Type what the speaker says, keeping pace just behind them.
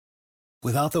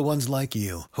Without the ones like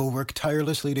you, who work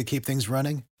tirelessly to keep things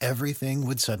running, everything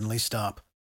would suddenly stop.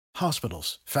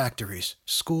 Hospitals, factories,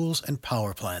 schools, and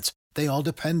power plants, they all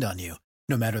depend on you.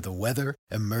 No matter the weather,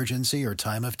 emergency, or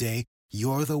time of day,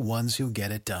 you're the ones who get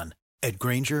it done. At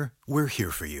Grainger, we're here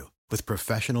for you with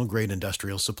professional-grade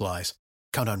industrial supplies.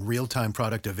 Count on real-time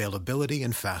product availability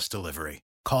and fast delivery.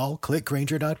 Call,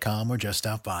 clickgrainger.com, or just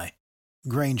stop by.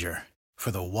 Grainger, for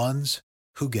the ones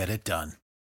who get it done.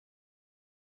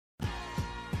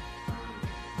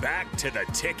 Back to the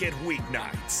Ticket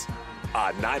Weeknights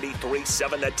on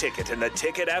 93.7 The Ticket and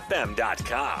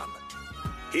theticketfm.com.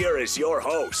 Here is your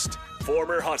host,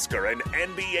 former Husker and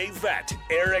NBA vet,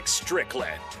 Eric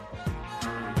Strickland.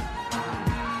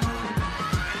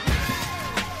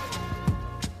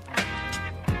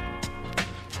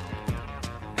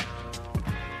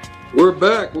 We're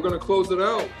back. We're going to close it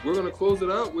out. We're going to close it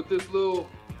out with this little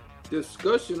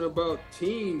discussion about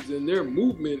teams and their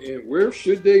movement and where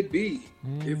should they be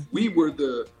if we were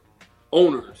the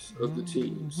owners of the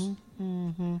teams.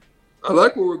 I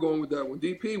like where we're going with that one.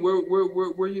 DP,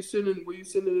 where you sending? Where you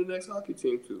sending the next hockey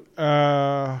team to?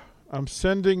 I'm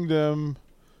sending them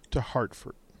to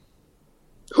Hartford.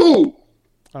 Who?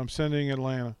 I'm sending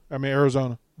Arizona.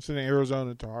 I'm sending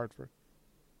Arizona to Hartford.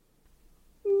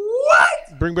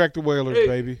 What? Bring back the Whalers,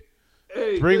 baby.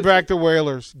 Hey, Bring back the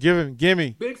Whalers.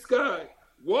 Gimme. Big Sky,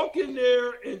 walk in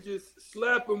there and just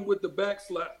slap him with the back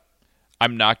slap.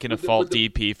 I'm not going to fault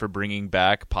DP for bringing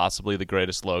back possibly the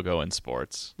greatest logo in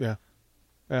sports. Yeah.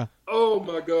 Oh,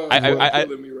 my God.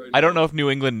 I don't know if New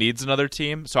England needs another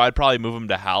team, so I'd probably move them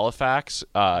to Halifax,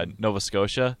 Nova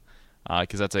Scotia,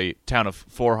 because that's a town of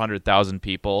 400,000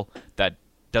 people that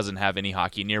doesn't have any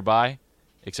hockey nearby,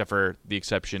 except for the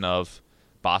exception of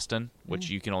Boston, which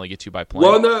you can only get to by plane.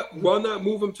 Why not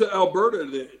move them to Alberta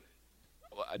then?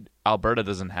 Alberta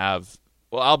doesn't have.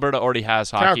 Well, Alberta already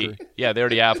has hockey. Calgary. Yeah, they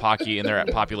already have hockey in their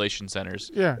population centers.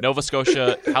 Yeah. Nova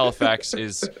Scotia, Halifax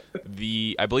is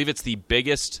I believe it's the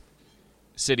biggest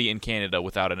city in Canada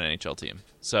without an NHL team.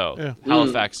 So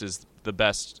Halifax is the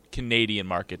best Canadian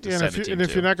market to send a team to. And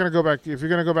if you're not going to go back, if you're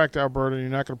going to go back to Alberta and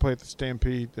you're not going to play at the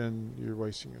Stampede, then you're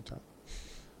wasting your time.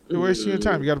 You're wasting your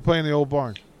time. You got to play in the old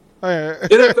barn.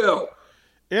 NFL.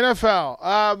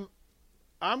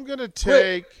 I'm going to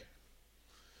take.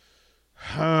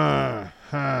 I'm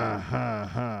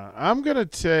going to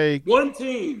take one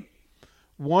team.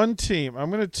 I'm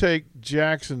going to take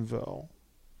Jacksonville,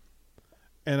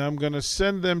 and I'm going to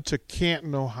send them to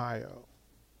Canton, Ohio.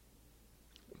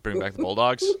 Bring back the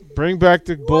Bulldogs? Bring back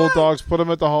the Bulldogs. Put them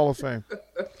at the Hall of Fame.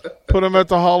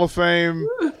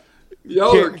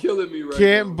 Y'all are killing me right now.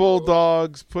 Canton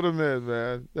Bulldogs. Put them in,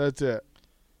 man. That's it.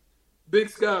 Big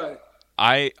Sky.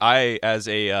 I as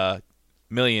a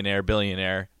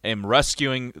billionaire, am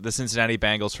rescuing the Cincinnati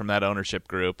Bengals from that ownership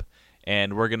group,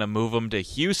 and we're going to move them to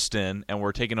Houston, and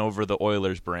we're taking over the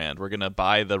Oilers brand. We're going to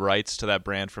buy the rights to that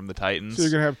brand from the Titans. So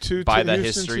you're going to have two Houston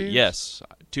history. teams? Yes,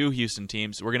 2 Houston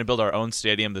teams. We're going to build our own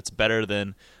stadium that's better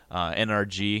than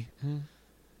NRG,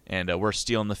 and we're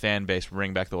stealing the fan base. We're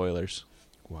bringing back the Oilers.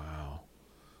 Wow.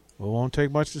 Well, it won't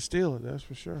take much to steal it, that's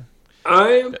for sure.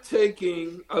 I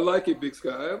like it, Big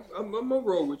Sky. I'm going to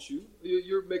roll with you.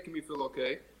 You're making me feel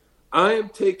okay. I am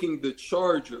taking the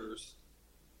Chargers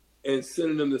and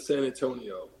sending them to San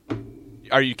Antonio.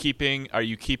 Are you keeping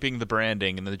the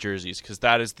branding in the jerseys? Because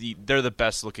they're the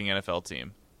best looking NFL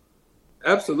team.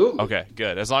 Absolutely. Okay,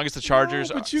 good. As long as the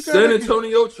Chargers San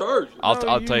Antonio Chargers.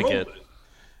 I'll take it.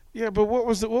 Yeah, but what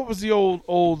was the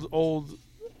old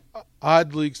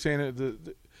odd league saying?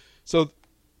 So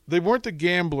they weren't the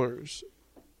Gamblers.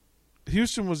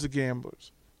 Houston was the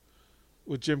Gamblers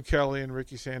with Jim Kelly and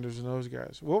Ricky Sanders and those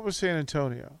guys. What was San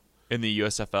Antonio? In the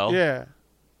USFL? Yeah.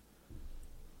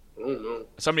 I don't know.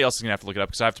 Somebody else is going to have to look it up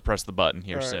because I have to press the button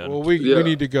here soon. Well, we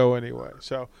need to go anyway.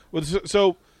 So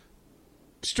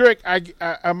Strick,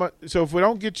 so if we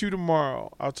don't get you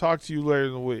tomorrow, I'll talk to you later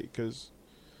in the week because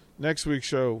next week's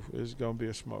show is going to be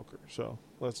a smoker. So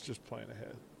let's just plan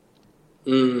ahead.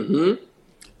 Mm-hmm.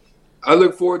 I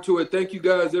look forward to it. Thank you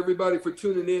guys, everybody, for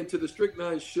tuning in to the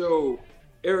Strickland Show.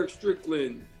 Eric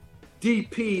Strickland,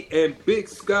 DP, and Big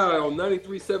Sky on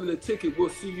 93.7 The Ticket. We'll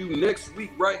see you next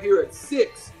week right here at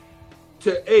 6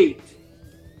 to 8.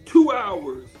 2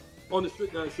 hours on the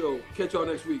Strickland Show. Catch y'all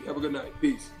next week. Have a good night.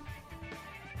 Peace.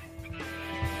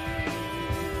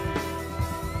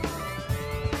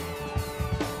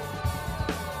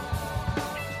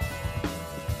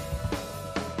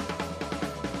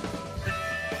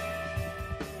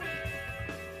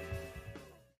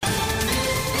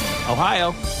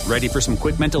 Ohio, ready for some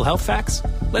quick mental health facts?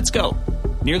 Let's go.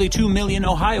 Nearly 2 million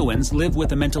Ohioans live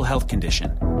with a mental health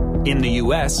condition. In the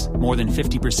U.S., more than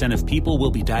 50% of people will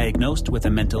be diagnosed with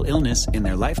a mental illness in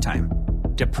their lifetime.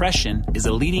 Depression is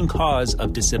a leading cause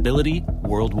of disability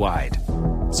worldwide.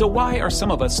 So why are some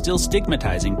of us still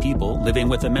stigmatizing people living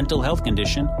with a mental health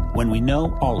condition when we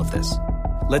know all of this?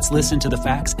 Let's listen to the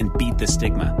facts and beat the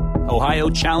stigma. Ohio,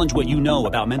 challenge what you know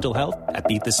about mental health at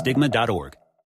beatthestigma.org.